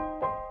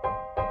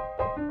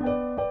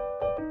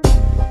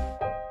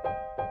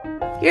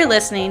You're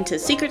listening to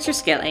Secrets for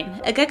Scaling,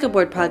 a Gecko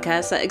Board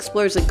podcast that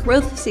explores the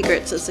growth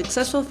secrets of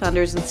successful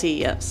founders and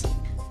CEOs.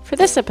 For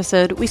this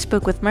episode, we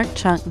spoke with Mark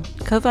Chung,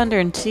 co-founder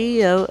and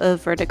CEO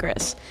of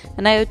Verdigris,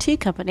 an IoT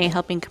company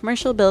helping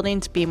commercial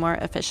buildings be more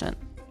efficient.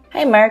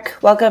 Hi, Mark.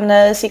 Welcome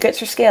to Secrets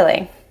for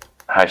Scaling.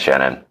 Hi,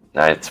 Shannon.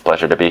 It's a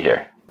pleasure to be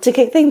here. To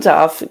kick things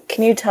off,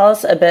 can you tell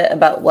us a bit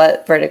about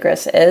what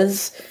Verdigris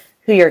is,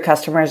 who your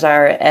customers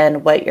are,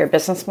 and what your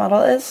business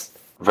model is?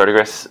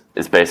 Verdigris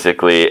is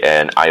basically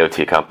an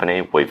IoT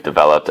company. We've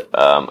developed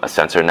a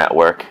sensor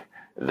network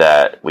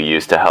that we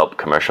use to help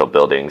commercial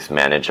buildings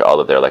manage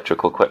all of their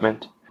electrical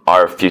equipment.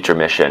 Our future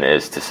mission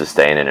is to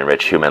sustain and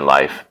enrich human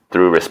life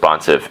through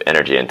responsive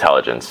energy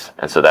intelligence.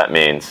 And so that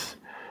means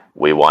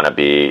we want to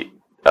be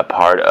a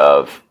part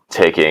of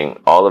taking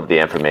all of the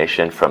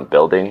information from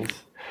buildings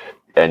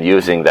and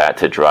using that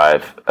to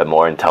drive a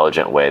more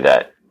intelligent way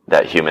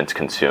that humans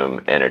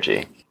consume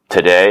energy.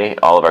 Today,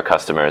 all of our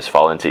customers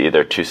fall into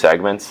either two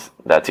segments.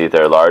 That's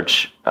either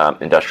large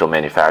industrial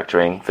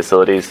manufacturing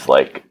facilities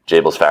like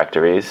Jabil's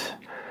factories,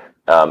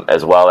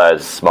 as well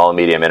as small and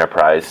medium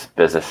enterprise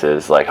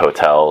businesses like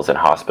hotels and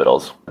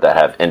hospitals that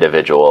have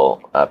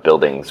individual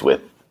buildings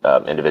with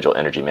individual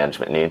energy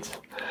management needs.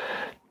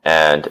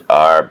 And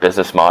our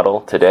business model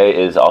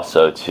today is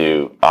also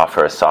to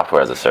offer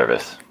software as a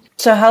service.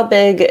 So how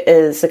big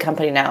is the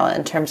company now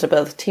in terms of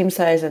both team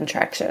size and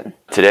traction?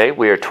 Today,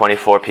 we are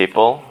 24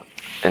 people.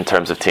 In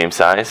terms of team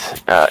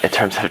size. In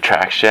terms of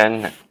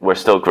traction, we're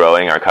still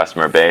growing our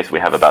customer base. We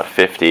have about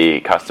 50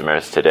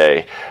 customers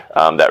today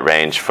that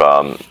range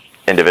from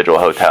individual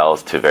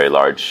hotels to very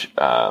large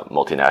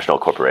multinational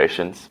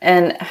corporations.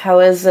 And how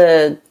is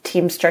the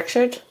team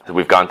structured?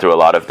 We've gone through a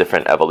lot of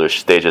different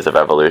stages of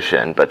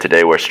evolution, but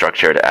today we're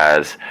structured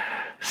as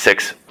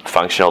 6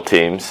 functional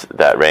teams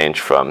that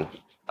range from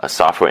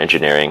software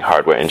engineering,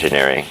 hardware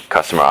engineering,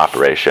 customer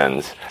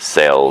operations,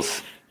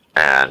 sales,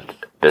 and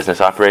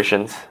business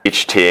operations.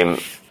 Each team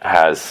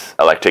has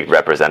elected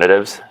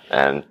representatives,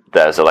 and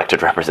those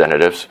elected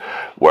representatives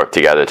work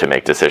together to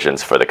make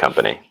decisions for the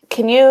company.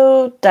 Can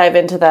you dive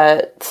into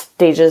that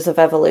stages of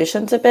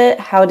evolutions a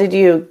bit? How did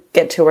you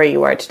get to where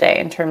you are today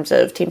in terms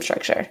of team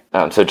structure?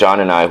 So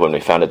John and I, when we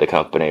founded the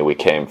company, we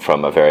came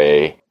from a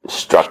very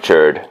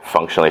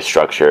functionally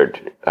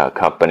structured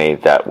company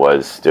that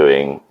was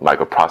doing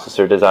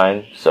microprocessor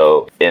design.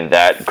 So in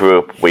that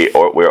group,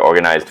 we're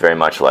organized very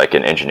much like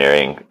an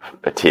engineering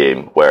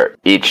team, where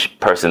each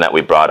person that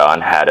we brought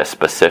on had a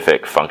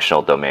specific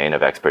functional domain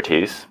of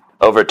expertise.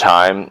 Over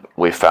time,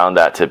 we found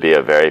that to be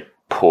a very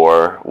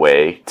poor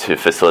way to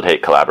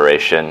facilitate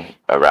collaboration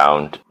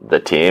around the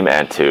team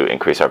and to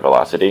increase our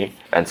velocity.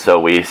 And so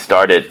we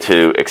started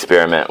to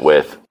experiment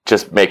with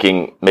just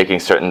making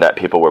certain that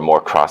people were more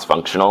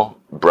cross-functional,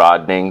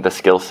 broadening the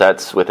skill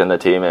sets within the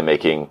team and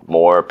making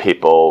more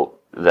people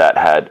that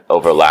had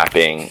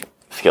overlapping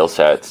skill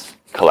sets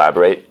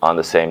collaborate on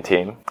the same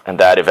team. And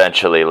that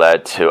eventually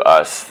led to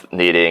us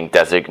getting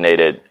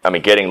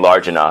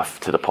large enough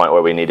to the point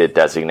where we needed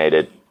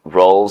designated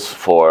roles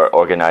for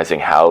organizing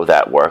how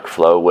that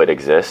workflow would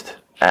exist.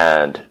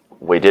 And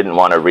we didn't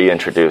want to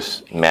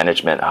reintroduce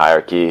management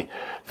hierarchy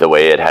the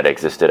way it had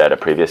existed at a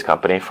previous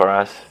company for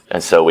us.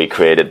 And so we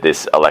created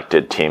this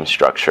elected team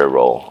structure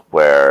role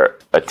where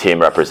a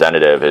team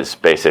representative is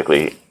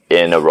basically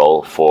in a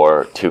role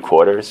for 2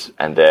 quarters,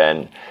 and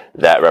then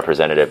that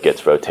representative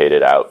gets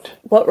rotated out.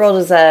 What role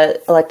does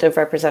that elective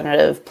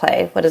representative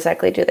play? What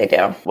exactly do they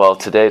do? Well,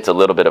 today it's a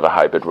little bit of a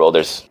hybrid role.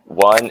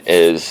 One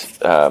is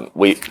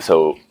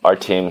our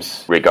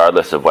teams,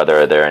 regardless of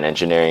whether they're an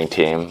engineering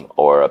team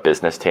or a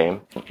business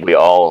team, we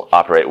all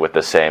operate with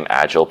the same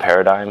agile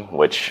paradigm,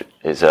 which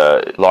is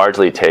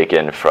largely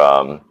taken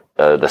from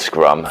the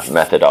Scrum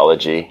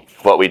methodology.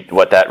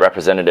 What that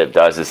representative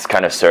does is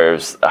kind of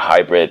serves a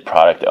hybrid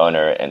product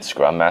owner and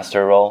Scrum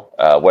Master role,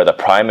 where the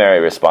primary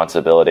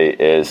responsibility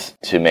is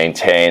to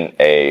maintain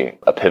a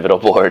pivotal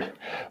board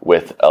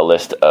with a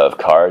list of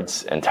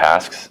cards and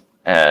tasks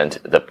and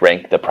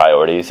rank the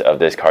priorities of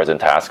these cards and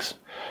tasks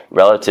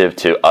relative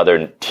to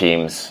other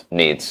teams'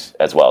 needs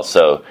as well.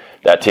 So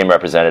that team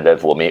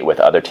representative will meet with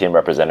other team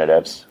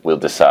representatives. We'll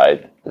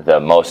decide the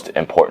most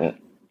important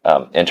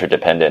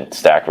interdependent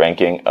stack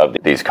ranking of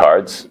these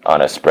cards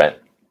on a sprint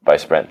by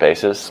sprint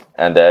basis,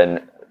 and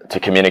then to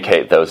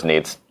communicate those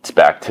needs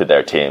back to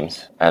their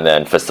teams and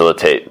then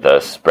facilitate the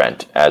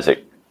sprint as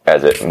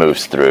it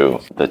moves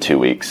through the 2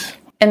 weeks.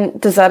 And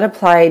does that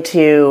apply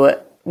to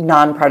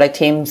non-product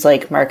teams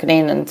like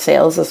marketing and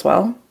sales as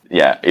well?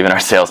 Yeah, even our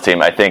sales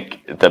team. I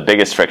think the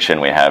biggest friction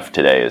we have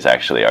today is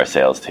actually our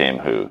sales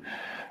team,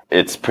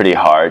 it's pretty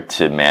hard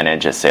to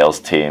manage a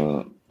sales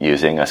team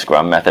using a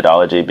Scrum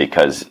methodology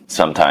because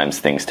sometimes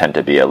things tend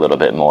to be a little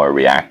bit more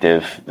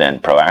reactive than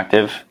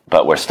proactive,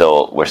 but we're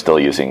still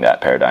using that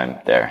paradigm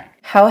there.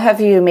 How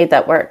have you made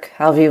that work?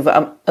 How have you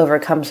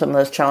overcome some of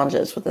those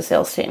challenges with the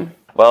sales team?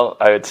 Well,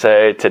 I would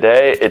say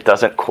today it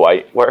doesn't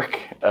quite work,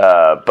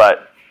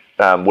 but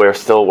we're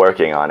still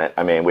working on it.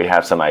 I mean, we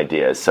have some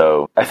ideas.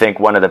 So I think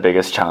one of the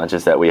biggest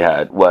challenges that we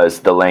had was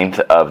the length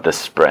of the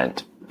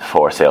sprint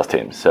for sales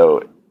teams.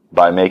 So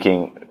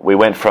we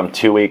went from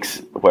 2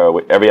 weeks where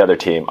every other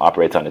team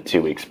operates on a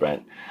 2-week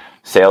sprint.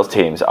 Sales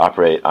teams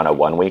operate on a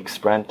 1-week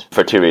sprint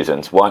for 2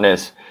 reasons. One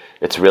is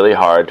it's really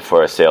hard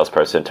for a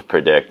salesperson to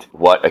predict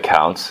what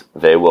accounts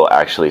they will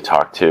actually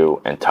talk to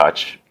and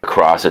touch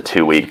across a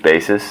 2-week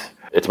basis.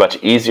 It's much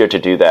easier to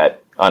do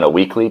that on a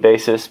weekly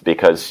basis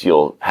because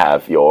you'll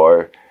have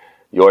your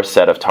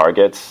set of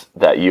targets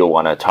that you'll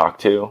want to talk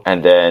to,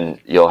 and then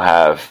you'll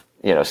have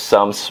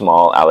some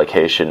small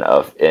allocation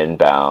of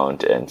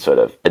inbound and sort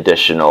of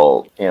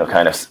additional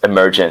kind of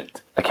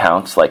emergent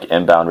accounts like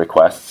inbound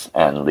requests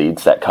and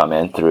leads that come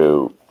in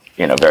through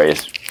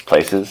various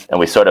places, and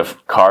we sort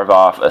of carve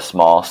off a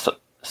small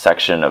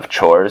section of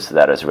chores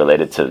that is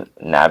related to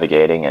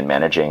navigating and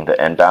managing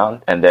the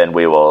inbound, and then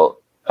we will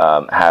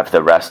have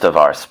the rest of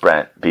our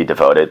sprint be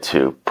devoted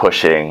to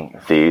pushing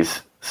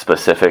these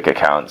specific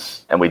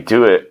accounts. And we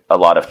do a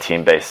lot of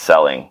team-based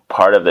selling.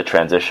 Part of the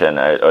transition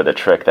or the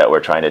trick that we're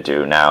trying to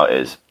do now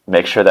is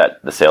make sure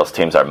that the sales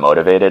teams are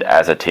motivated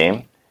as a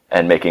team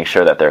and making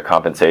sure that their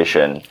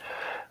compensation,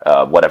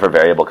 whatever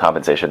variable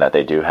compensation that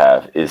they do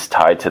have, is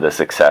tied to the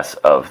success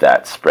of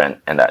that sprint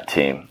and that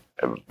team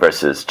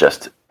versus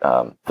just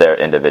their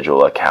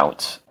individual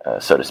accounts,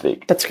 so to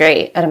speak. That's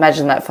great. I'd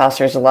imagine that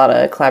fosters a lot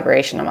of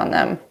collaboration among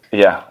them.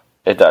 Yeah,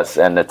 it does.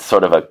 And it's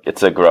sort of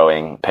it's a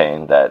growing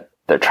pain that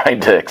they're trying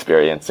to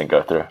experience and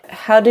go through.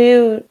 How do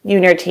you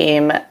and your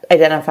team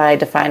identify,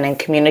 define, and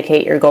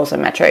communicate your goals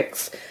and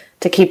metrics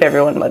to keep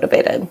everyone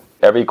motivated?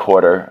 Every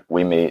quarter,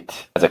 we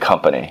meet as a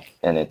company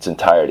in its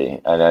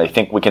entirety. And I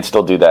think we can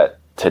still do that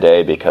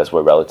today because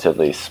we're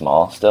relatively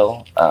small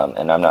still.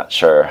 And I'm not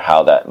sure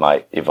how that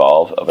might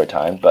evolve over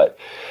time, but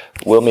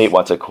we'll meet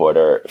once a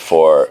quarter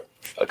for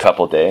a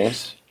couple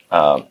days.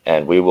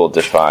 And we will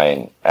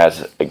define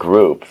as a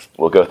group,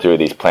 we'll go through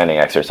these planning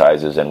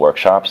exercises and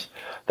workshops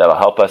that'll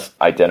help us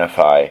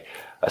identify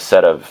a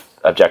set of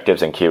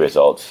objectives and key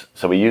results.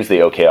 So we use the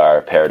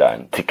OKR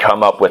paradigm. To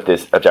come up with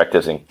these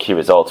objectives and key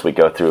results, we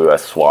go through a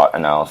SWOT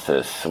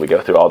analysis. So we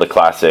go through all the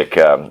classic,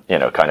 kind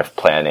of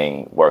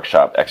planning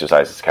workshop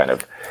exercises, kind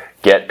of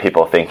get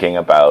people thinking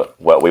about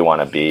what we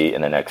want to be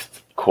in the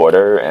next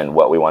quarter and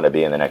what we want to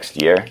be in the next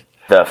year.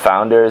 The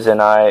founders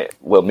and I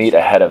will meet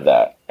ahead of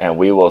that, and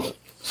we will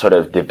sort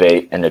of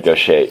debate and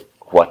negotiate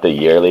what the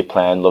yearly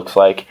plan looks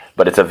like,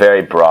 but it's a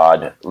very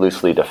broad,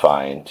 loosely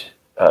defined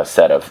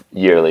set of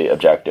yearly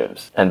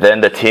objectives. And then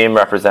the team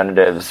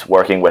representatives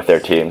working with their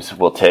teams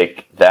will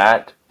take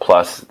that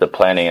plus the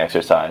planning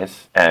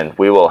exercise, and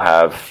we will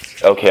have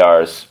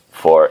OKRs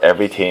for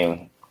every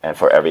team and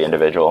for every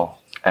individual.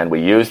 And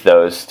we use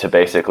those to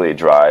basically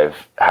drive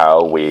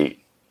how we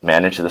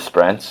manage the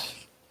sprints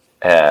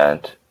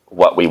and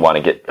what we want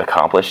to get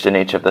accomplished in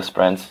each of the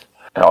sprints,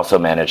 and also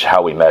manage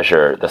how we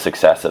measure the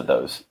success of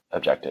those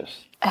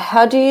objectives.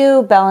 How do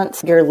you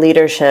balance your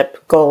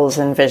leadership goals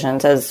and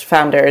visions as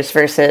founders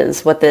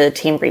versus what the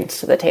team brings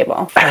to the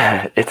table?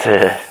 It's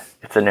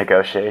a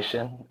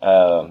negotiation,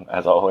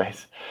 as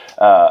always.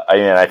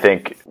 I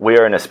think we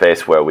are in a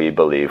space where we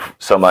believe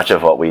so much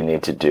of what we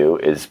need to do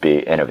is be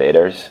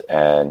innovators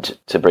and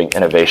to bring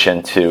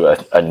innovation to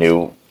a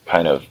new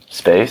kind of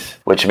space,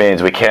 which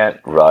means we can't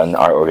run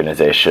our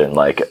organization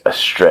like a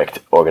strict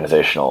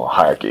organizational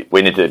hierarchy.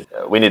 We need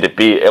to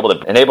be able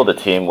to enable the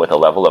team with a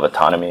level of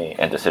autonomy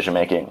and decision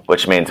making,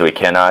 which means we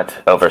cannot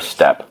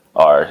overstep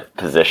our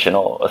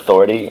positional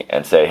authority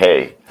and say,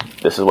 hey,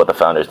 this is what the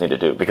founders need to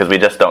do, because we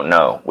just don't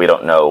know. We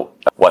don't know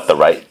what the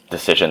right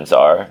decisions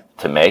are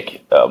to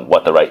make,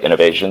 what the right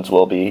innovations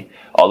will be.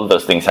 All of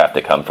those things have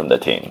to come from the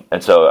team.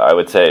 And so I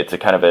would say it's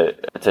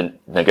a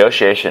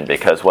negotiation,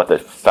 because what the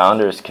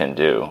founders can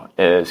do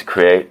is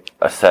create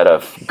a set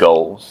of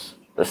goals,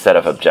 a set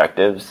of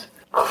objectives,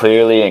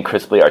 clearly and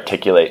crisply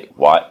articulate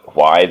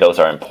why those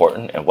are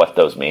important and what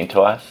those mean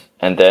to us,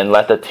 and then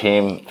let the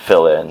team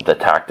fill in the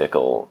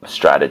tactical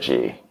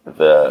strategy,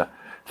 the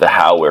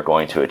how we're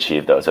going to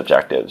achieve those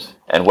objectives.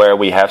 And where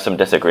we have some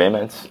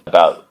disagreements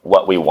about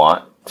what we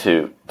want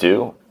to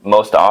do,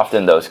 most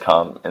often those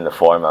come in the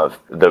form of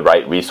the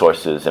right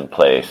resources in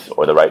place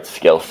or the right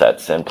skill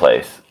sets in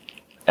place.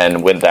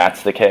 And when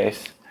that's the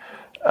case,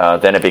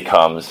 then it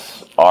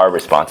becomes our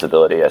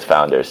responsibility as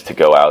founders to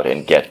go out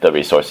and get the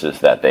resources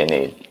that they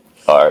need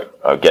or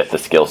get the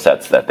skill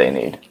sets that they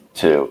need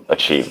to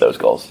achieve those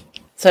goals.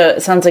 So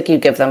it sounds like you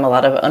give them a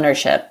lot of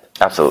ownership.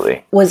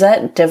 Absolutely. Was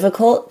that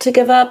difficult to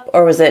give up,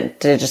 or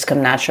did it just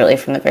come naturally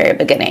from the very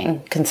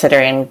beginning,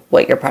 considering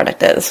what your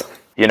product is?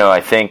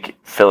 I think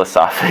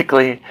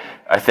philosophically,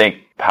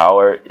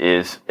 power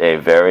is a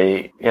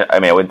very,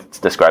 I wouldn't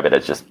describe it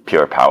as just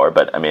pure power,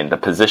 but the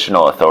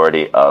positional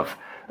authority of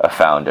a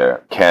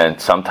founder can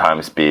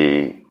sometimes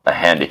be a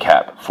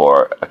handicap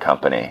for a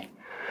company.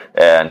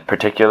 And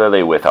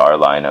particularly with our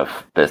line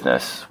of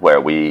business, where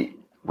we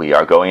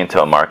are going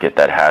into a market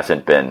that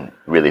hasn't been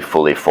really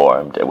fully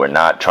formed, and we're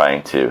not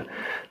trying to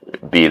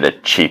be the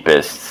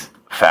cheapest,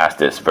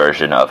 fastest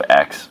version of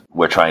X.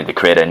 We're trying to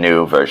create a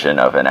new version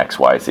of an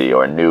XYZ,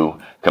 or a new,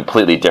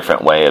 completely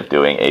different way of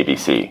doing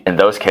ABC. In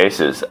those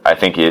cases, I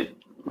think it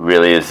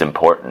really is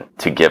important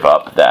to give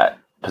up that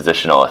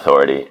positional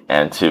authority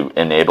and to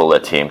enable a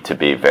team to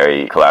be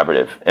very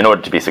collaborative in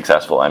order to be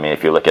successful. I mean,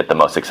 if you look at the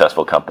most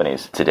successful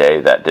companies today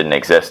that didn't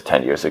exist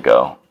 10 years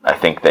ago, I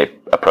think they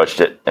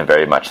approached it in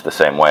very much the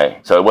same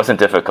way. So it wasn't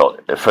difficult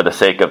for the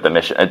sake of the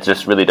mission. It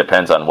just really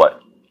depends on what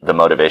the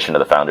motivation of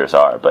the founders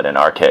are. But in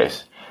our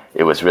case,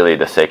 it was really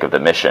the sake of the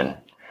mission.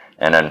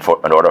 And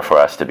in order for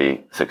us to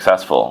be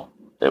successful,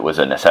 it was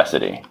a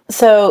necessity.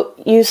 So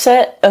you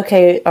set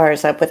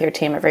OKRs up with your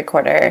team every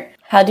quarter.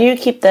 How do you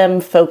keep them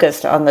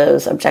focused on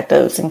those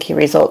objectives and key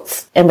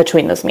results in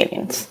between those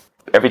meetings?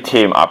 Every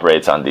team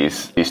operates on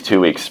these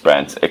 2-week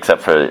sprints,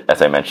 except for,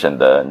 as I mentioned,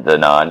 the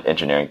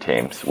non-engineering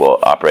teams will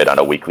operate on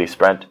a weekly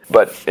sprint.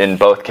 But in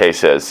both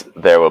cases,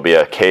 there will be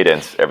a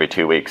cadence every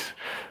 2 weeks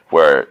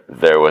where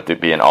there will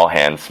be an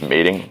all-hands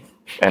meeting.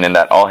 And in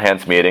that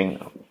all-hands meeting,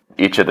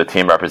 each of the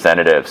team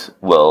representatives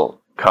will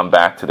come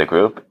back to the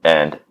group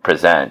and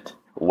present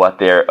what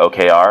their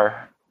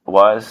OKR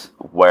was,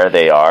 where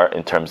they are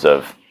in terms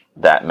of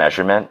that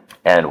measurement,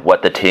 and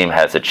what the team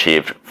has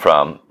achieved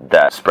from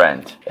that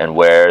sprint, and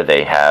where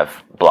they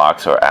have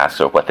blocks or asks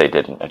or what they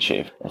didn't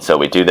achieve. And so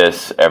we do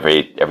this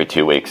every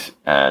 2 weeks,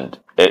 and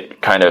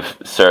it kind of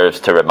serves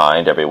to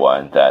remind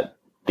everyone that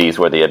these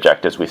were the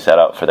objectives we set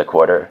out for the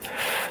quarter.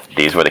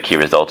 These were the key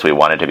results we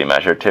wanted to be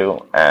measured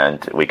to,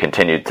 and we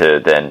continued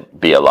to then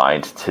be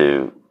aligned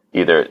to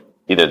either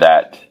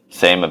that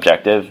same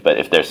objective, but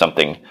if there's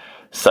something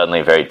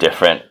suddenly very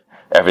different,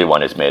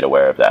 everyone is made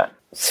aware of that.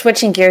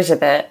 Switching gears a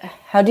bit,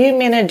 how do you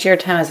manage your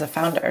time as a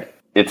founder?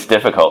 It's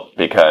difficult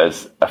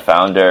because a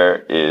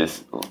founder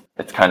it's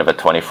kind of a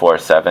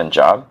 24/7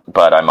 job,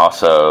 but I'm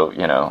also,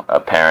 a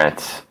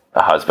parent,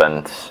 a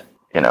husband,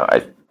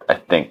 I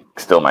think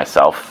still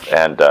myself,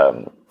 and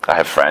I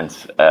have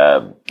friends.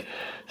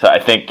 So I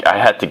think I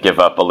had to give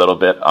up a little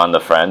bit on the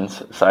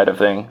friends side of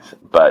things,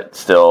 but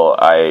still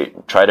I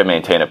try to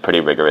maintain a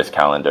pretty rigorous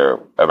calendar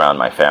around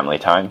my family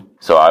time.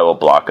 So I will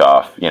block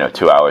off,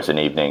 2 hours an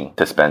evening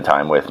to spend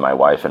time with my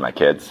wife and my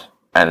kids.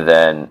 And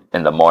then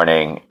in the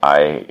morning,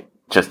 I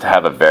just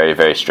have a very,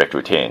 very strict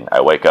routine. I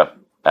wake up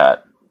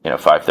at,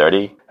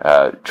 5:30,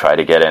 try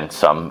to get in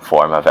some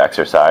form of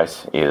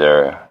exercise,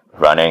 either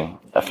running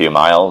a few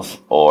miles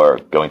or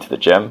going to the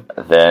gym.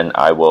 Then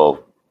I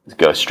will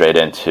go straight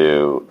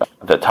into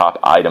the top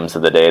items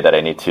of the day that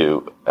I need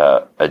to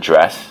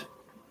address.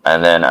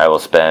 And then I will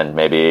spend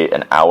maybe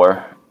an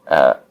hour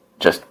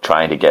just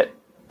trying to get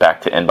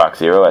back to inbox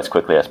zero as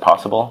quickly as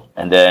possible,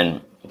 and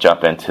then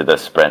jump into the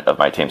sprint of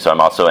my team. So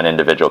I'm also an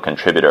individual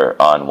contributor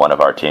on one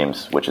of our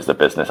teams, which is the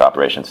business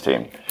operations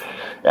team.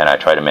 And I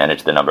try to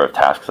manage the number of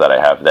tasks that I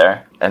have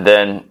there. And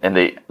then in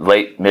the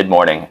late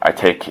mid-morning, I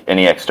take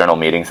any external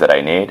meetings that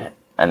I need.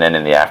 And then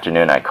in the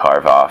afternoon, I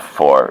carve off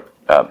for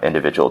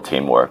individual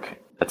teamwork.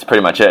 That's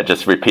pretty much it. It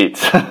just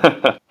repeats.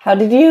 How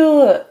did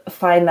you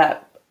find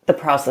the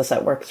process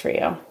that works for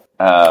you?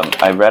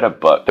 I read a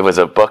book. It was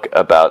a book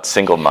about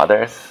single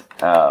mothers.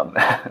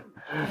 I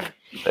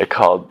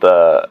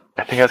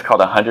think it's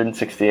called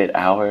 168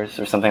 Hours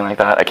or something like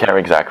that. I can't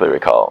exactly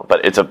recall,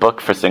 but it's a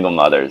book for single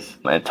mothers.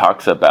 And it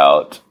talks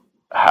about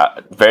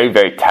very,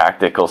 very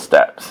tactical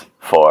steps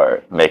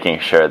for making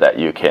sure that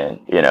you can,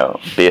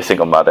 be a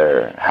single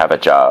mother, have a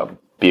job,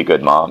 be a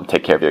good mom,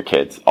 take care of your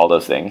kids, all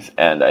those things.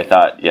 And I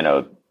thought,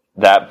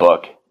 that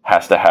book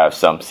has to have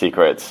some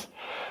secrets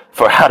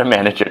for how to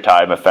manage your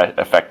time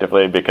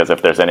effectively, because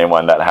if there's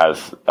anyone that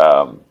has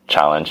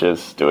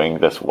challenges doing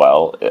this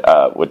well,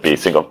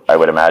 I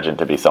would imagine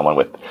to be someone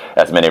with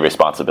as many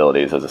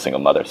responsibilities as a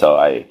single mother. So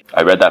I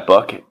read that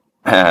book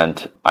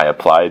and I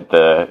applied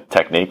the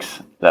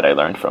techniques that I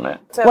learned from it.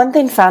 So one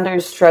thing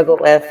founders struggle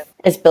with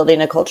is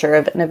building a culture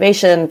of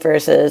innovation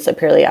versus a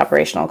purely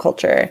operational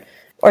culture,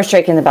 or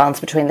striking the balance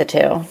between the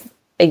two.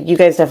 You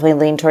guys definitely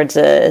lean towards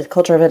a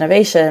culture of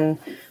innovation,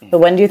 but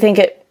when do you think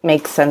it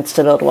makes sense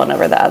to build one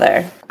over the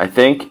other? I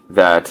think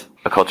that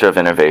a culture of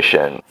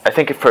innovation, I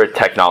think for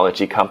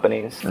technology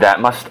companies,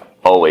 that must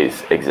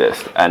always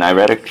exist. And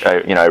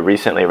I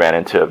recently ran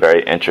into a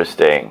very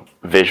interesting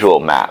visual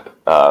map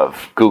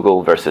of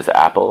Google versus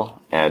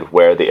Apple and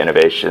where the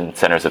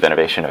centers of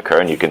innovation occur.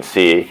 And you can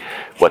see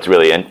what's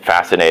really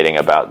fascinating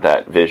about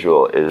that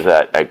visual is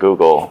that at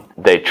Google,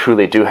 they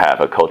truly do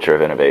have a culture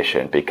of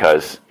innovation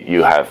because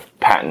you have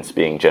patents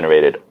being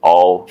generated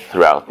all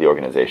throughout the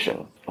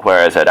organization.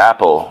 Whereas at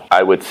Apple,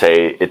 I would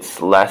say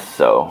it's less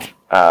so.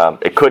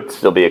 It could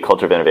still be a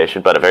culture of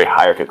innovation, but a very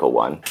hierarchical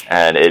one.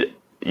 And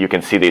you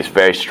can see these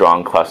very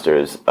strong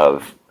clusters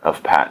of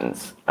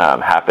patents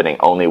happening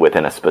only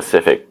within a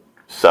specific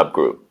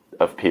subgroup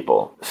of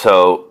people.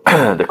 So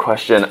the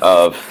question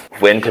of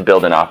when to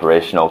build an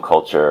operational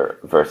culture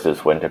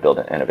versus when to build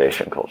an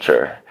innovation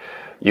culture,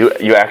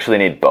 you actually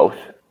need both.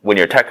 When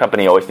you're a tech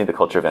company, you always need the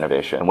culture of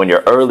innovation. When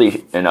you're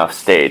early enough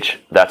stage,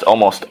 that's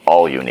almost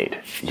all you need.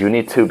 You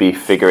need to be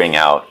figuring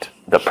out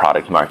the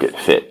product market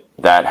fit.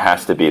 That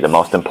has to be the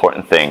most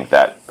important thing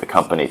that the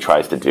company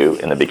tries to do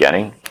in the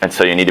beginning. And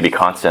so you need to be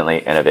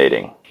constantly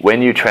innovating.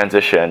 When you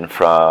transition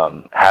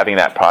from having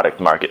that product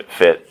market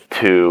fit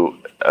to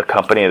a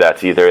company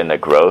that's either in the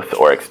growth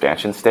or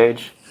expansion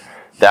stage,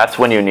 that's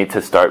when you need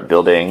to start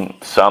building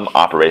some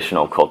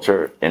operational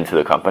culture into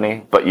the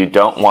company. But you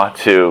don't want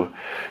to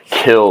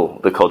kill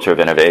the culture of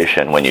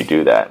innovation when you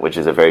do that, which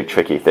is a very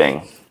tricky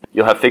thing.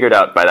 You'll have figured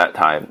out by that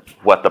time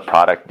what the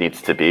product needs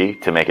to be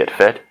to make it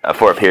fit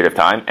for a period of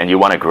time, and you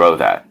want to grow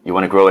that. You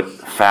want to grow it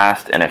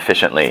fast and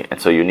efficiently, and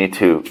so you need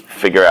to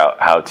figure out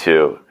how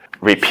to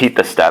repeat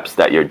the steps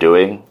that you're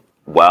doing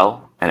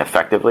well and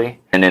effectively.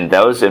 And in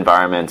those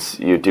environments,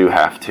 you do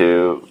have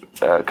to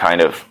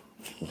kind of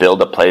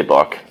build a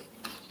playbook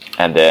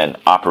and then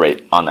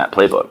operate on that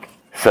playbook.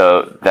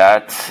 So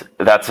that's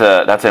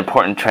an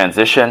important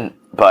transition.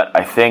 But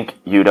I think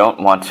you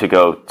don't want to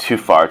go too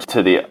far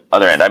to the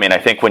other end. I mean, I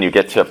think when you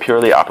get to a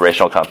purely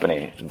operational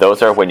company,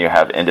 those are when you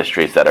have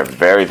industries that are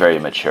very, very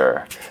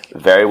mature,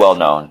 very well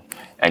known,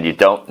 and you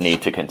don't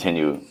need to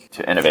continue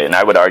to innovate. And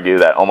I would argue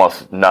that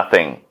almost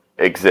nothing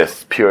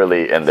exists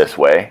purely in this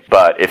way.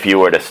 But if you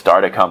were to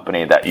start a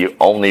company that you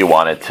only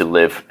wanted to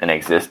live and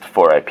exist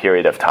for a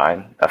period of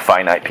time, a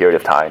finite period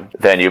of time,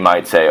 then you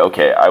might say,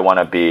 okay, I want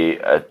to be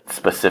a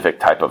specific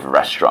type of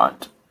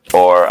restaurant,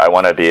 or I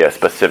want to be a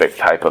specific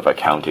type of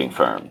accounting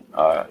firm,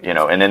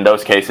 and in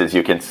those cases,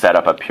 you can set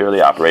up a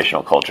purely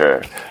operational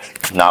culture.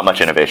 Not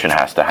much innovation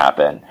has to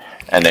happen.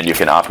 And then you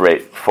can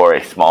operate for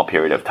a small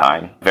period of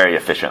time very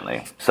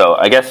efficiently. So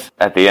I guess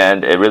at the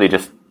end, it really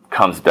just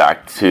comes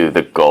back to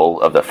the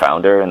goal of the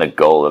founder and the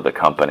goal of the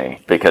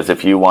company. Because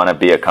if you want to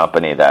be a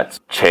company that's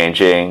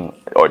changing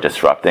or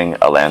disrupting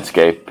a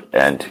landscape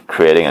and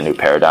creating a new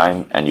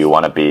paradigm, and you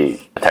want to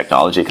be a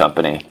technology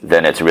company,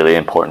 then it's really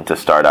important to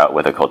start out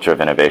with a culture of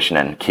innovation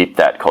and keep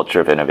that culture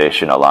of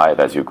innovation alive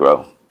as you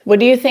grow. What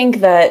do you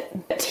think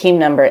that team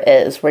number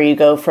is, where you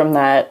go from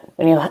that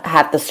when you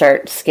have to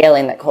start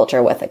scaling that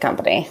culture with a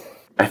company?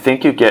 I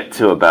think you get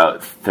to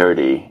about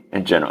 30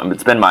 in general.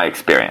 It's been my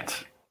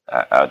experience.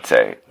 I would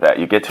say that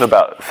you get to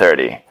about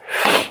 30,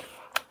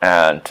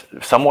 and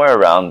somewhere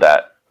around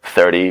that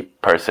 30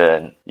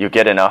 person, you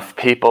get enough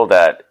people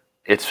that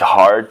it's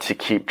hard to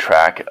keep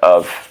track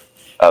of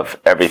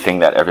everything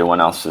that everyone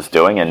else is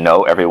doing and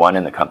know everyone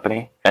in the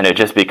company. And it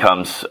just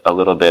becomes a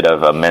little bit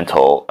of a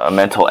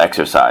mental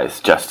exercise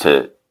just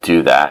to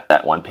do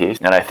that one piece.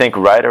 And I think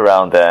right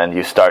around then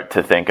you start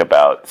to think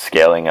about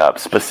scaling up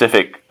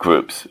specific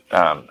groups.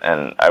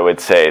 And I would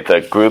say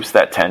the groups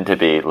that tend to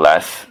be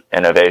less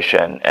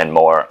innovation and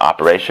more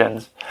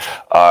operations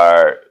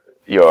are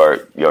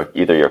your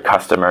either your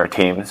customer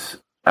teams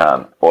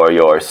or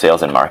your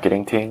sales and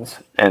marketing teams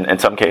in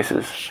some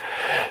cases.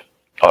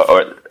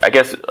 Or I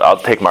guess I'll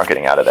take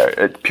marketing out of there.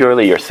 It's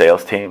purely your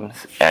sales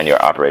teams and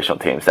your operational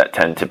teams that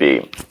tend to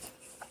be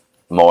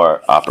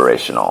more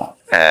operational.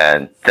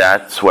 And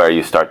that's where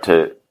you start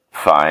to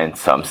find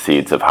some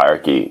seeds of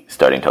hierarchy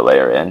starting to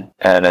layer in.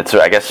 And it's,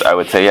 I guess I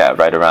would say,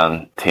 right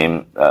around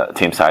team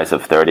size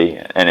of 30.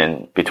 And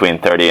in between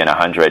 30 and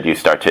 100, you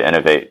start to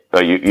innovate.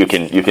 Or you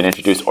can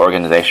introduce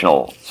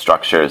organizational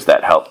structures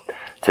that help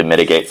to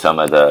mitigate some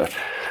of the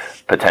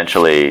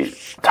potentially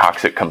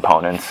toxic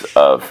components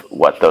of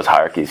what those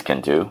hierarchies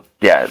can do.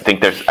 Yeah,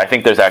 I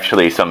think there's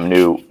actually some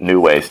new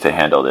ways to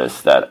handle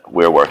this that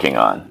we're working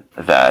on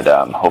that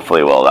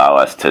hopefully will allow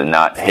us to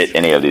not hit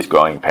any of these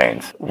growing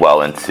pains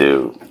well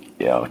into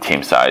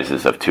team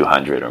sizes of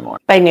 200 or more.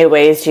 By new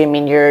ways, do you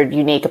mean your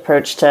unique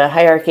approach to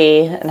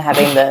hierarchy and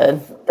having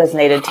the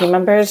designated team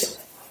members?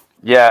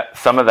 Yeah,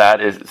 some of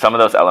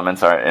those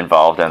elements are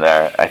involved in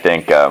there. I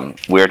think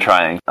we're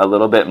trying a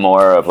little bit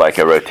more of like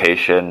a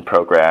rotation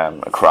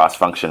program, a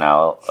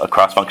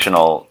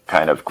cross-functional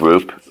kind of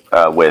group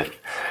with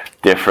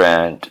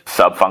different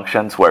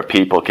sub-functions where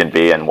people can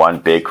be in one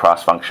big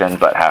cross-function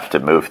but have to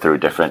move through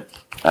different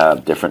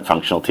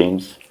functional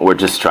teams. We're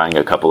just trying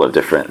a couple of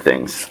different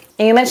things.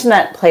 And you mentioned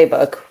that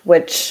playbook,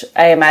 which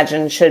I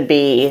imagine should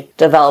be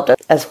developed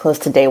as close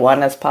to day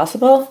one as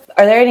possible.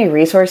 Are there any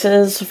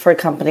resources for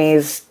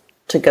companies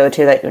to go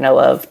to that you know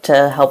of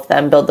to help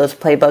them build those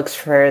playbooks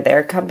for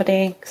their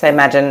company? Because I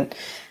imagine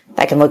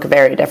that can look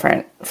very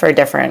different for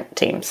different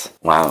teams.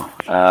 Wow.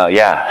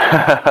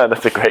 Yeah,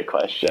 that's a great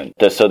question.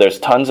 So there's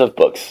tons of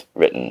books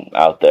written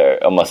out there.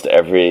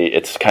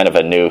 It's kind of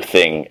a new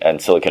thing in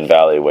Silicon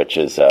Valley, which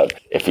is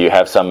if you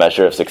have some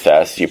measure of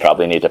success, you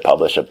probably need to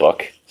publish a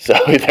book. So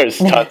there's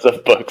tons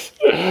of books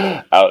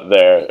out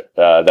there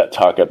that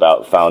talk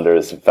about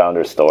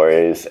founder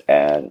stories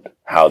and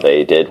how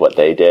they did what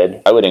they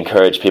did. I would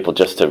encourage people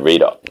just to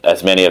read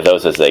as many of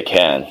those as they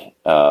can.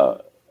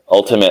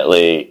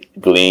 Ultimately,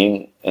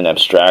 glean and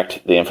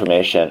abstract the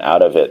information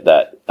out of it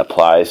that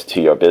applies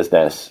to your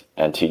business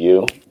and to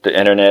you. The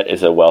internet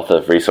is a wealth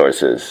of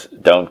resources.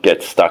 Don't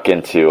get stuck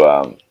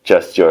into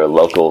just your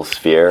local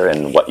sphere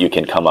and what you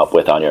can come up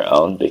with on your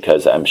own,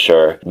 because I'm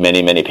sure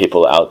many, many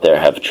people out there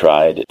have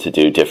tried to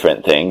do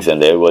different things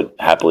and they would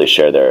happily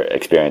share their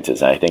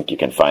experiences. And I think you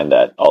can find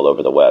that all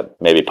over the web.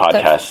 Maybe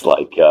podcasts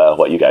like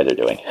what you guys are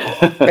doing.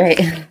 Right,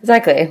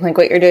 exactly, like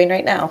what you're doing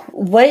right now.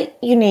 What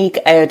unique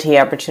IoT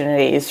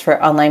opportunities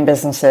for online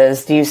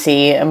businesses do you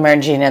see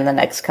emerging in the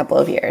next couple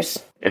of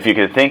years? If you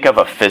could think of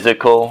a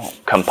physical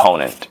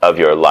component of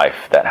your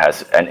life that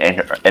has an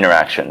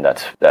interaction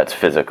that's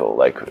physical,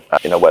 like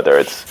whether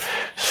it's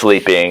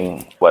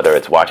sleeping, whether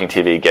it's watching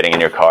TV, getting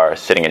in your car,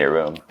 sitting in your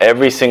room,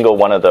 every single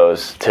one of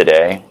those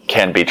today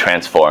can be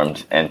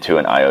transformed into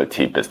an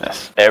IoT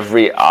business.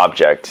 Every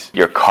object,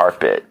 your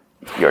carpet,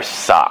 your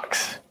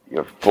socks,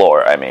 your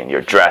floor,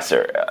 your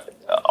dresser,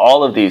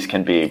 all of these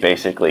can be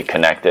basically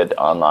connected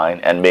online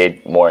and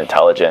made more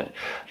intelligent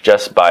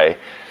just by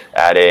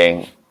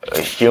adding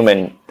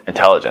human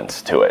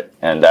intelligence to it.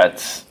 And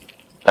that's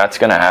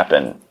going to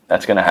happen.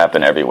 That's going to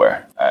happen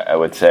everywhere. I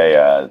would say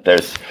I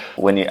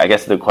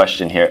guess the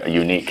question here,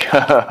 unique.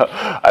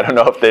 I don't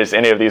know if there's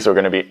any of these are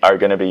going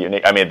to be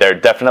unique. They're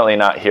definitely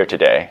not here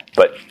today,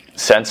 but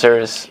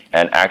sensors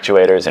and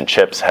actuators and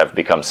chips have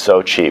become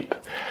so cheap.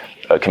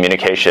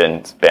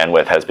 Communication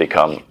bandwidth has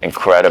become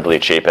incredibly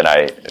cheap, and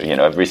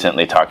I've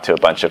recently talked to a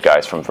bunch of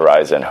guys from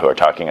Verizon who are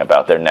talking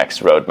about their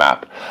next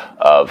roadmap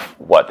of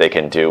what they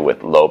can do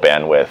with low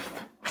bandwidth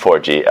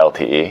 4G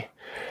LTE,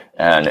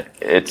 and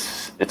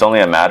it's only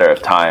a matter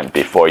of time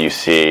before you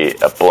see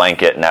a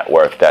blanket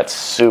network that's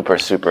super,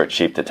 super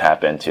cheap to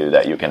tap into,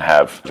 that you can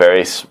have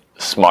very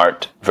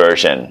smart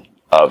version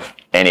of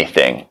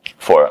anything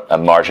for a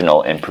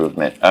marginal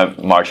improvement, a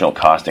marginal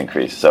cost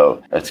increase.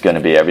 So it's going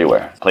to be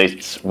everywhere.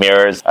 Plates,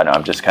 mirrors. I know,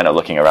 I'm just kind of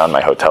looking around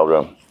my hotel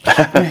room.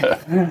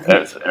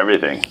 That's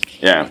everything.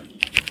 Yeah.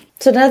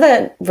 So now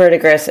that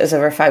Verdigris is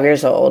over 5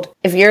 years old,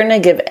 if you're going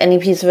to give any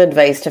piece of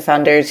advice to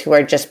founders who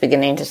are just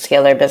beginning to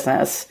scale their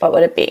business, what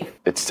would it be?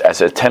 It's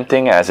as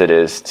tempting as it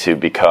is to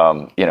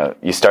become,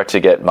 you start to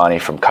get money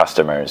from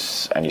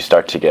customers and you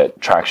start to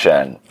get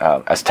traction.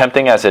 As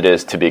tempting as it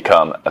is to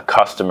become a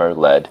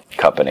customer-led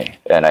company.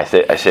 And I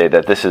say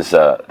that this is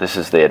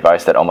the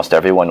advice that almost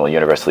everyone will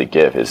universally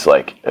give, is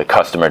like a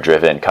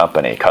customer-driven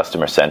company,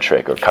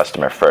 customer-centric or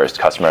customer-first,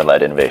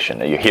 customer-led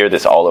innovation. You hear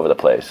this all over the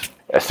place.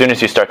 As soon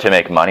as you start to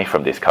make money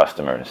from these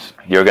customers,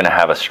 you're going to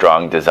have a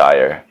strong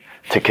desire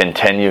to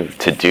continue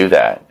to do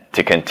that,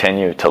 to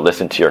continue to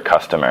listen to your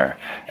customer,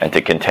 and to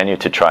continue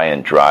to try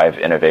and drive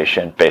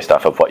innovation based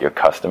off of what your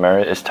customer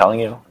is telling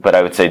you. But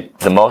I would say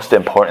the most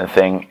important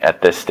thing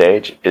at this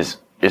stage is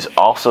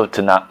also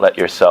to not let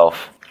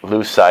yourself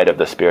lose sight of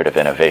the spirit of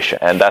innovation.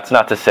 And that's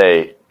not to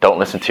say don't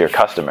listen to your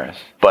customers,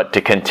 but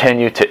to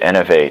continue to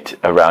innovate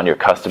around your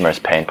customer's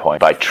pain point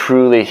by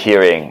truly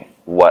hearing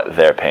what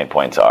their pain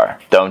points are.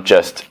 Don't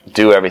just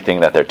do everything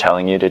that they're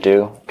telling you to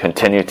do.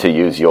 Continue to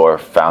use your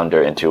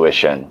founder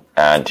intuition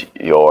and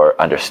your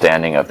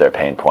understanding of their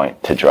pain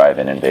point to drive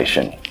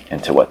innovation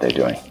into what they're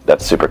doing.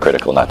 That's super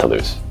critical not to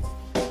lose.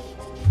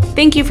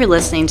 Thank you for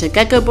listening to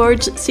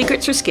Geckoboard's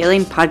Secrets for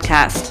Scaling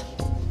podcast.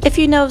 If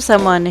you know of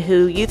someone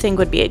who you think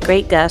would be a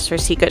great guest for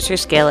Secrets for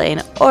Scaling,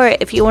 or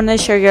if you want to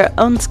share your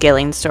own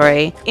scaling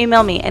story,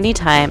 email me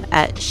anytime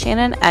at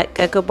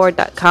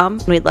shannon@geckoboard.com,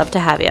 and we'd love to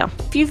have you.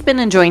 If you've been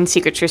enjoying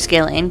Secrets for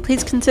Scaling,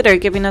 please consider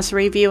giving us a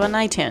review on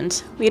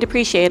iTunes. We'd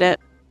appreciate it.